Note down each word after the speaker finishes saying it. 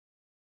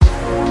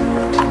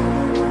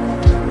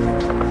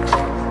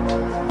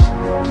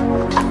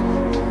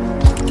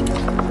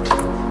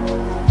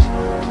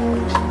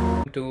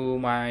To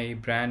my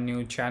brand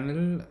new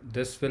channel.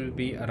 This will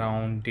be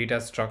around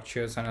data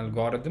structures and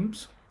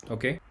algorithms.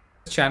 Okay,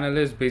 this channel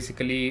is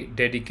basically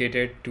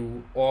dedicated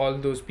to all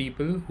those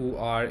people who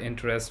are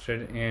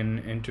interested in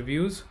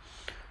interviews,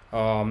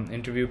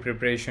 interview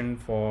preparation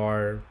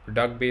for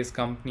product-based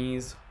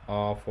companies,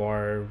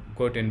 for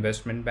good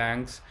investment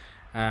banks,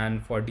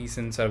 and for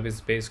decent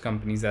service-based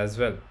companies as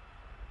well.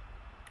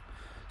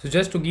 So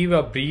just to give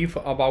a brief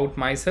about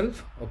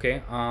myself,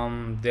 okay,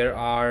 there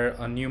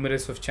are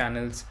numerous of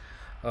channels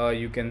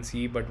you can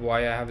see, but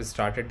why I have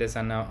started this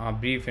and a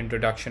brief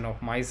introduction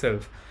of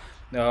myself.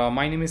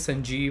 My name is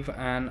Sanjeev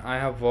and I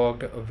have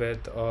worked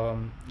with a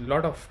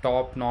lot of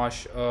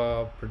top-notch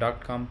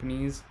product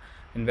companies,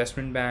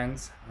 investment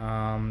banks,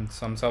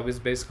 some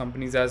service-based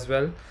companies as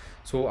well.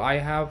 So I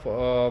have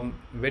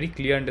very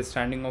clear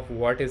understanding of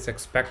what is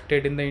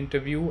expected in the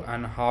interview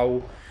and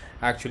how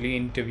actually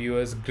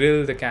interviewers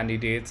grill the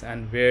candidates,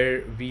 and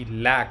where we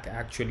lack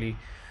actually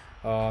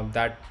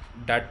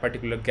that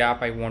particular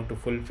gap I want to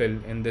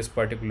fulfill in this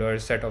particular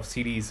set of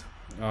series,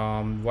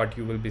 what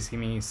you will be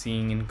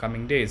seeing in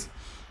coming days.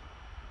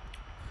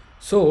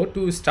 So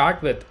to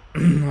start with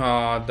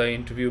the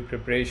interview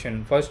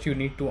preparation, first you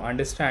need to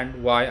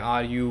understand why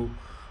are you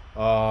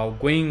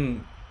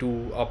going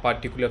to a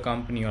particular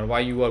company, or why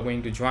you are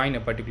going to join a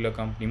particular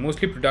company.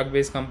 Mostly product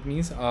based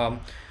companies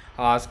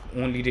ask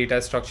only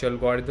data structure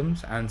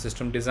algorithms and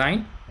system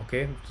design.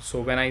 Okay, so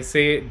when I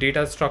say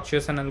data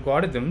structures and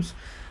algorithms,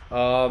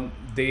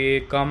 they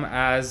come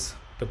as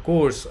the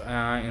course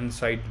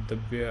inside the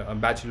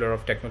Bachelor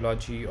of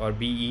Technology or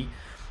BE.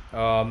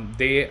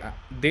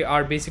 They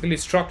are basically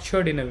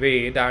structured in a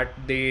way that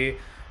they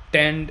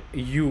tend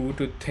you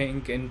to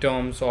think in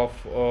terms of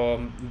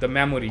the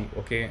memory,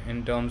 okay,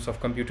 in terms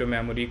of computer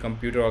memory,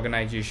 computer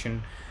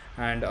organization,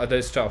 and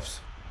other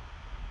stuffs.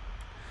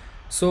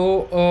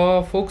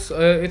 So folks,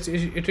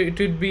 it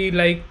would be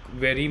like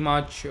very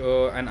much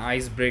an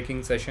ice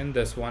breaking session,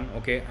 this one,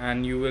 okay,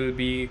 and you will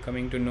be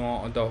coming to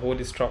know the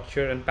whole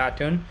structure and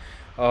pattern,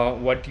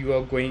 what you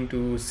are going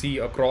to see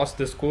across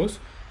this course.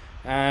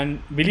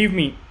 And believe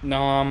me,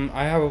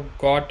 I have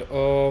got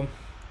a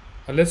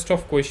list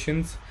of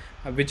questions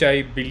which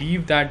I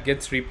believe that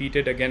gets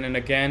repeated again and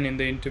again in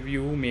the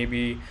interview.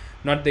 Maybe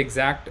not the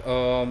exact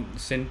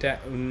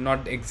syntax,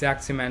 not the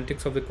exact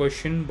semantics of the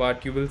question,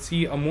 but you will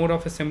see a more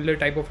of a similar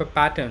type of a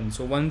pattern.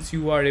 So once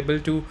you are able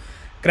to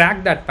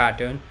crack that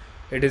pattern,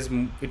 it is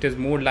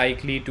more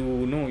likely to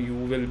you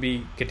will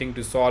be getting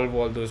to solve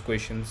all those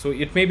questions. So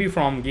it may be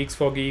from Geeks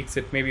for Geeks,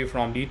 it may be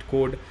from Lead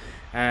Code,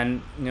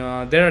 and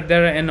there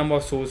are a number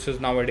of sources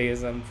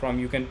nowadays, and from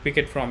you can pick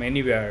it from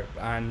anywhere,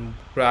 and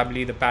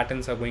probably the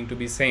patterns are going to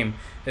be same.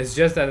 It's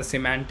just that the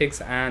semantics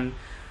and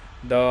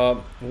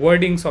the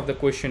wordings of the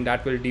question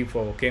that will differ.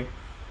 Okay,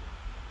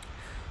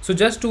 so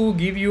just to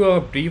give you a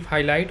brief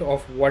highlight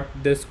of what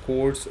this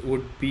course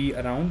would be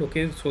around.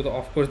 Okay, so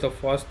of course the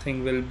first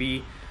thing will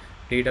be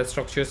data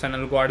structures and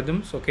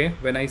algorithms. Okay,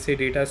 when I say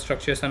data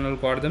structures and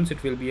algorithms,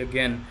 it will be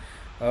again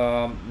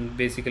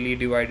basically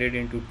divided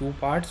into two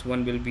parts.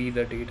 One will be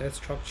the data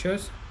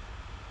structures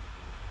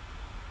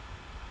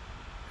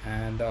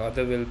and the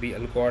other will be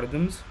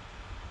algorithms.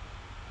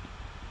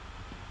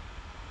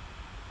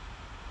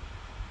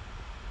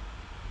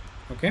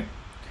 Okay,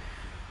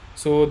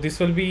 so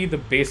this will be the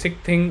basic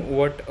thing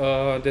what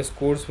this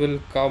course will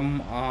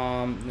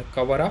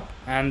cover up,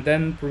 and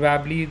then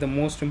probably the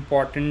most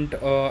important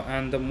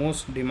and the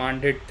most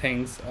demanded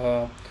things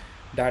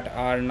that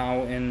are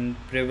now in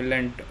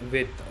prevalent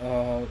with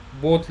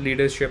both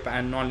leadership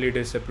and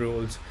non-leadership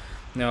roles.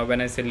 Now when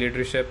I say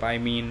leadership, I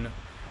mean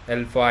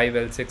L5,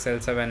 L6,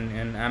 L7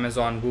 in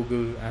Amazon,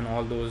 Google, and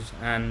all those,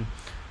 and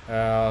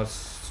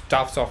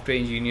staff software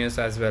engineers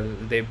as well.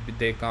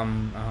 They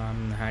come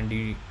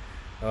handy.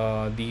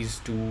 These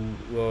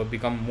two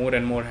become more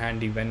and more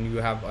handy when you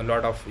have a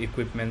lot of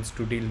equipments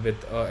to deal with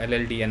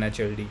LLD and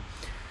HLD.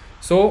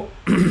 So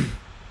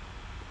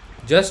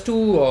just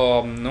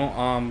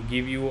to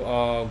give you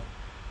a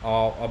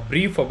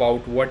brief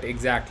about what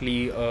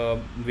exactly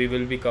we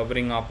will be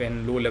covering up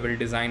in low level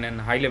design and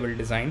high level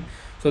design.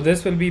 So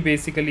this will be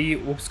basically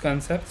OOPS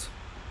concepts.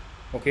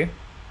 Okay,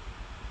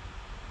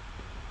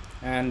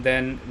 and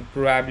then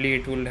probably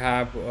it will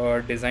have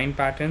design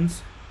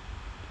patterns.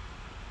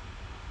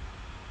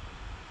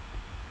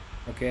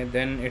 Okay,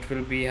 then it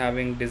will be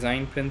having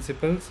design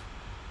principles.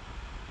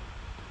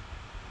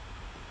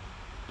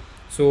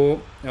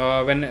 So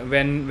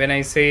when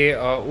I say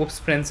OOPS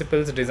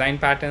principles, design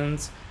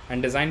patterns,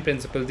 and design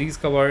principles, these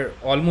cover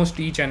almost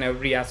each and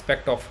every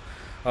aspect of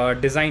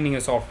designing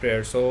a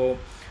software. So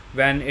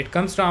when it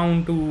comes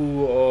down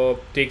to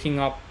taking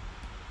up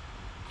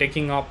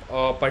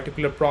a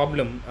particular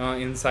problem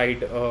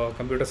inside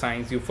computer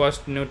science, you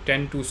first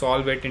tend to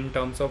solve it in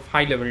terms of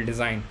high level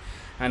design,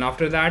 and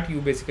after that you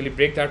basically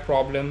break that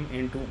problem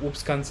into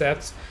OOPS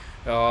concepts,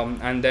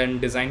 and then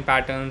design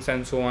patterns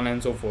and so on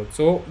and so forth.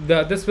 So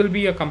this will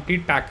be a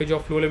complete package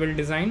of low level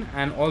design,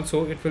 and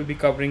also it will be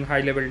covering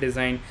high level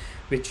design,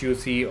 which you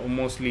see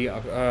mostly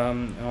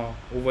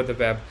over the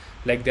web.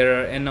 Like there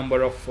are a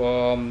number of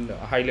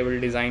high level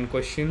design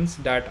questions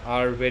that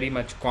are very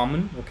much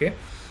common. Okay,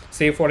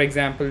 say for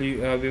example, we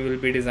will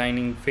be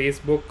designing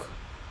Facebook,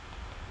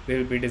 we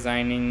will be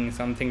designing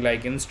something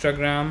like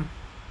Instagram,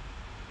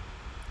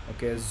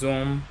 okay,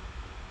 Zoom,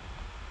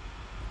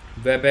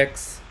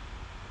 WebEx,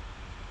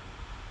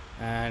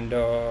 and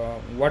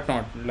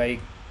whatnot, like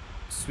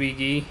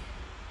Swiggy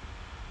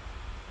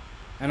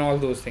and all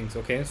those things.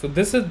 Okay, so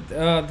this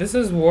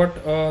is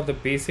what the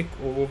basic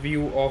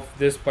overview of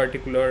this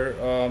particular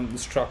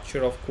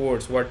structure of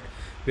course what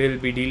we'll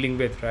be dealing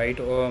with, right?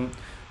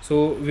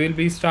 So we'll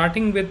be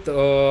starting with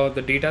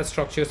the data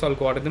structures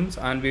algorithms,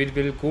 and we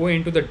will go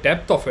into the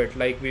depth of it.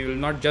 Like we will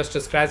not just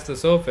scratch the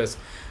surface,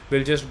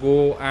 we'll just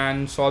go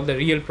and solve the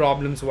real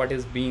problems what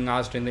is being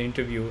asked in the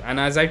interview. And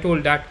as I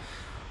told that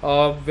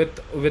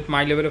with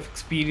my level of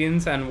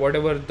experience and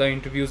whatever the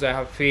interviews I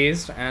have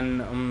faced,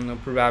 and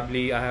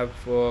probably I have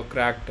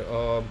cracked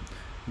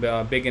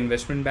big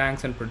investment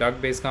banks and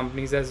product based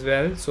companies as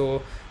well.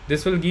 So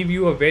this will give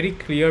you a very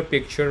clear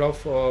picture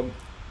of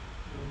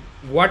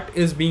what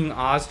is being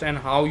asked and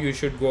how you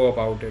should go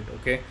about it.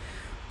 Okay,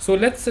 so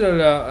let's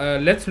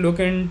look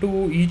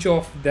into each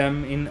of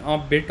them in a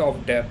bit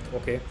of depth.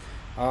 Okay,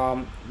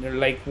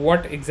 like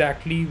what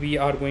exactly we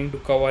are going to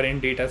cover in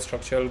data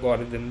structure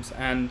algorithms,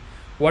 and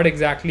what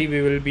exactly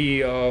we will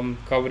be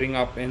covering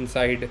up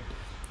inside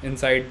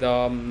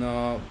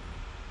the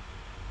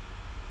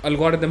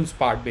algorithms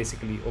part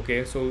basically.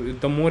 Okay, so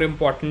the more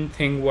important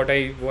thing what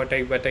I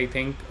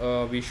think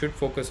we should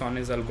focus on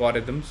is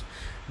algorithms,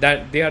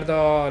 that they are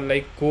the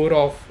like core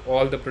of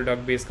all the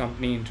product based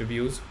company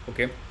interviews.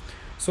 Okay,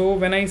 so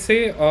when I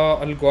say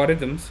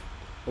algorithms,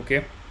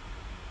 okay,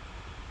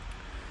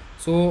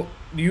 so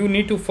you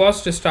need to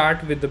first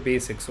start with the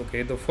basics.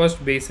 Okay, the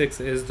first basics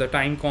is the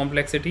time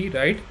complexity,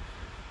 right?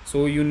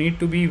 So you need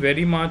to be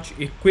very much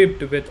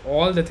equipped with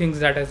all the things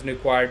that is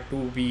required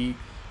to be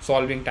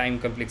solving time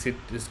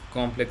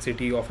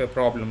complexity of a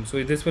problem.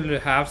 So this will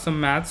have some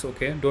maths.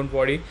 Okay, don't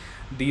worry,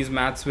 these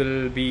maths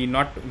will be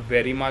not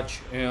very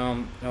much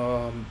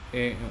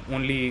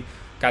only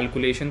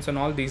calculations and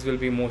all. These will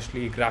be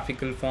mostly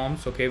graphical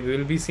forms. Okay, we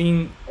will be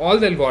seeing all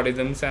the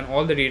algorithms and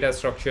all the data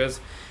structures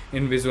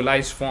in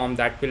visualized form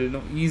that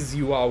will ease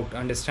you out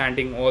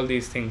understanding all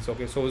these things.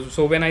 Okay,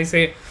 so when I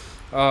say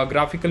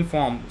graphical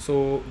form,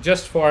 so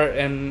just for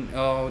an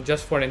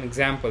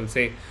example,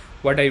 say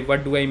what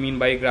do I mean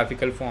by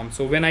graphical form.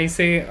 So when I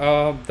say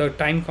the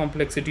time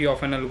complexity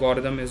of an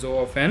algorithm is O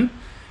of n,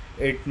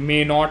 it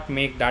may not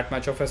make that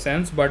much of a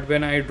sense, but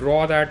when I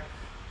draw that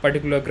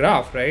particular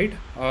graph, right,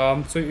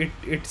 so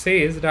it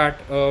says that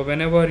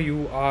whenever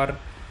you are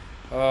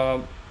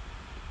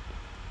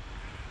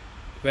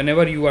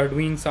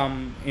doing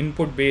some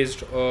input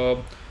based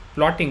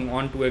plotting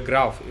onto a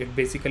graph, it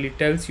basically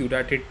tells you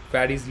that it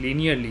varies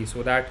linearly,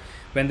 so that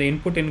when the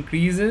input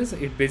increases,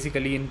 it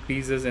basically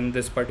increases in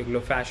this particular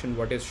fashion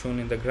what is shown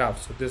in the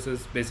graph. So this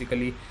is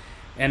basically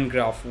n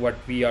graph what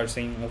we are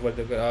seeing over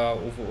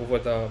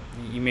the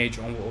image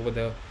over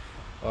the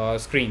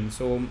screen.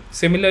 So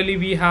similarly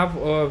we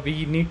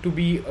need to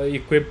be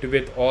equipped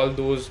with all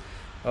those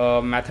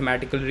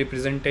mathematical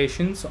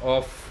representations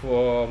of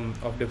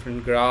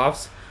different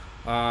graphs,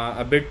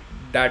 a bit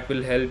that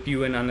will help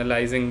you in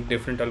analyzing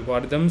different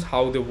algorithms,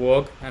 how they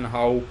work and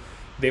how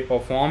they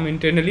perform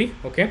internally.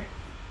 Okay,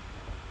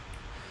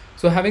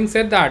 so having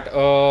said that,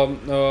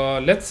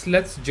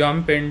 let's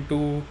jump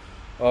into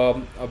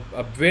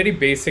a very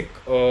basic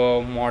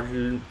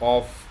model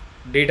of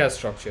data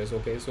structures.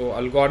 Okay, so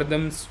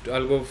algorithms,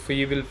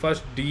 we will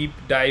first deep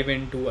dive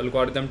into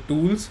algorithm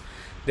tools.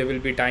 There will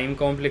be time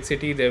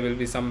complexity, there will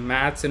be some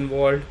maths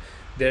involved,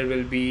 there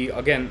will be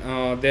again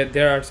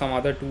there are some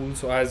other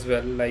tools as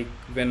well. Like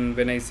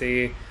when I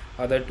say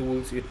other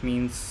tools, it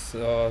means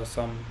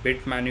some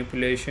bit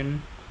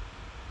manipulation,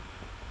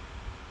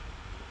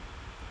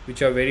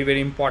 which are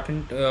very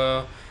important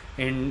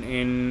in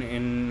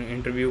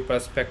interview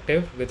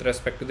perspective with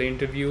respect to the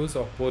interviews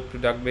of both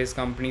product based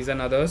companies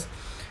and others.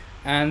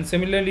 And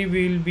similarly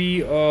we'll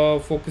be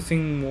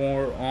focusing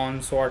more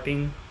on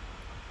sorting,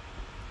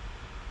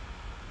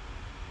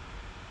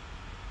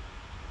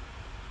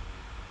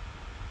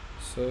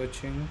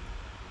 searching,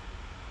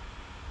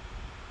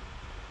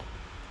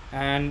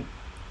 and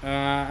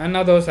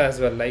others as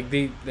well. Like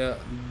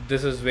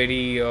this is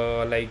very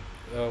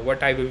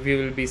what we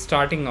will be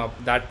starting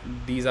up, that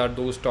these are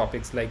those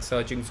topics like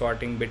searching,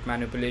 sorting, bit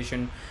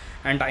manipulation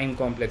and time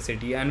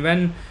complexity. And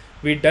when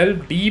we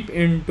delve deep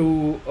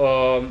into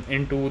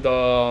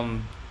the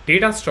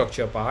data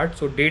structure part,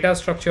 so data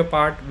structure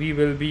part we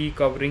will be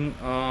covering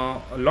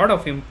a lot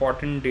of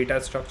important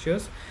data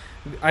structures.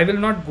 I will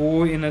not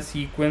go in a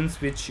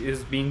sequence which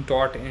is being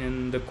taught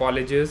in the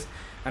colleges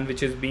and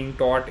which is being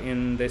taught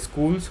in the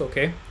schools.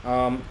 Okay,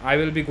 I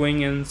will be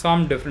going in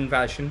some different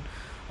fashion.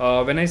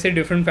 When I say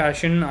different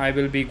fashion, I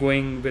will be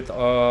going with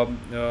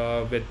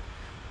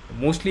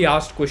mostly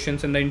asked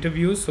questions in the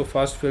interviews. So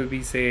first will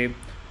be say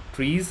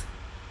trees,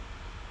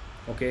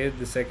 okay,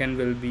 the second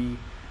will be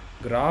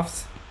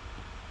graphs,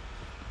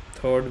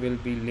 third will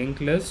be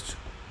linked list,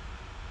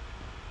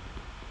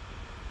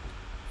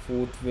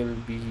 fourth will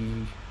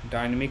be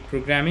dynamic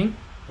programming,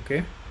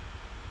 okay,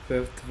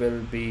 fifth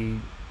will be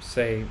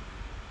say,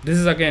 this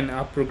is again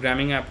a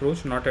programming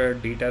approach, not a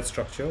data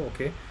structure,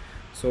 okay.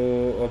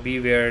 So be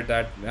aware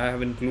that I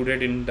have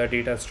included in the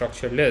data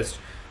structure list,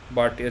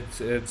 but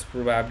it's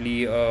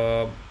probably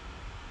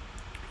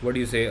what do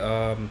you say,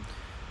 uh,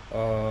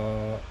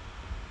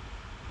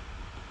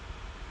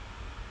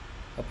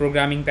 a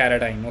programming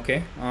paradigm,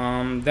 okay.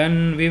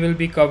 Then we will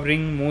be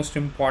covering most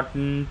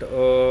important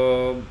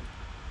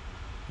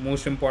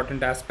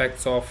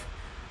aspects of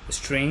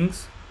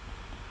strings,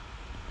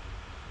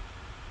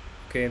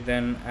 okay,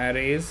 then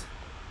arrays,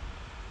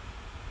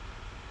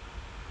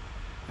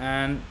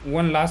 and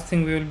one last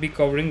thing we will be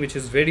covering, which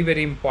is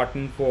very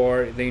important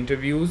for the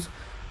interviews,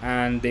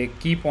 and they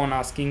keep on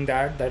asking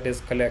that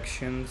is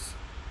collections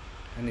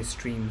and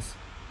streams.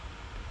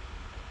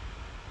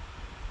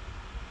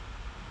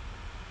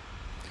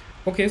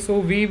 Okay, so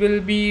we will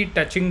be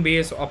touching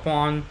base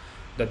upon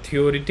the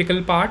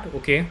theoretical part,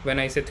 okay. When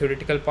I say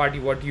theoretical part,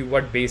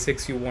 what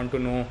basics you want to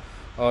know,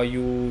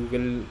 you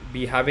will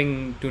be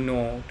having to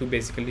know to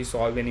basically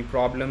solve any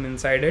problem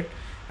inside it.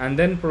 And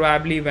then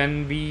probably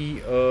when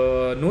we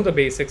know the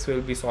basics,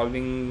 we'll be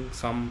solving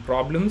some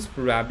problems,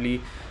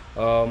 probably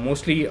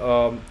mostly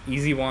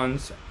easy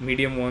ones,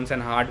 medium ones,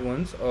 and hard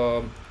ones.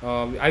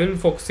 I will be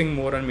focusing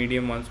more on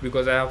medium ones,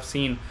 because I have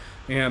seen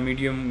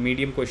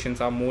medium questions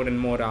are more and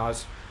more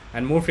asked,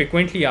 and more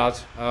frequently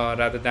asked,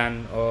 rather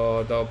than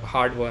the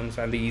hard ones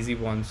and the easy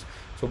ones.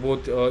 So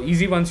both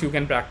easy ones you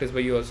can practice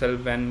by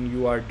yourself when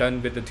you are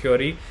done with the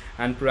theory,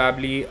 and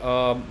probably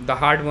the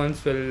hard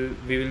ones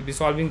we will be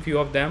solving few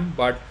of them,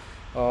 but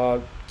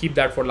keep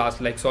that for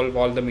last, like solve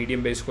all the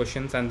medium based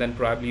questions, and then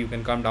probably you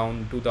can come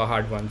down to the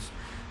hard ones.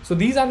 So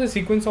these are the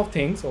sequence of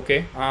things,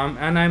 okay.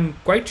 And I'm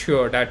quite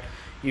sure that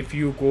if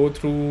you go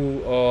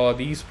through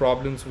these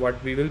problems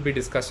what we will be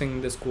discussing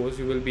in this course,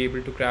 you will be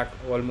able to crack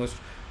almost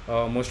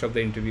most of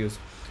the interviews.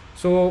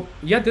 So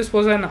yeah, this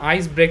was an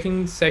ice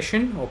breaking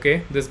session,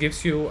 okay. This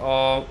gives you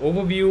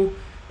overview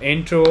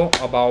intro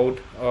about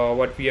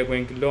what we are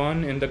going to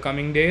learn in the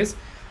coming days,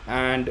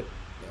 and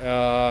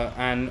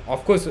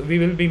of course we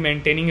will be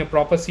maintaining a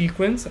proper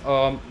sequence,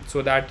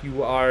 so that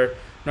you are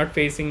not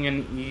facing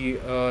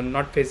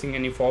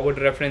any forward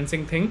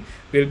referencing thing.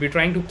 We'll be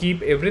trying to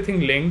keep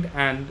everything linked,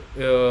 and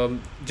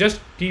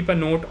just keep a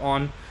note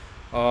on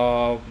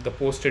the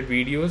posted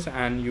videos,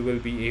 and you will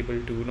be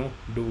able to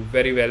do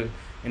very well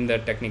in the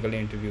technical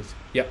interviews.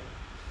 Yeah,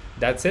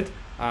 that's it.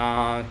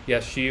 Yeah,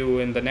 see you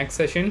in the next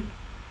session.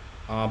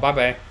 Bye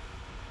bye.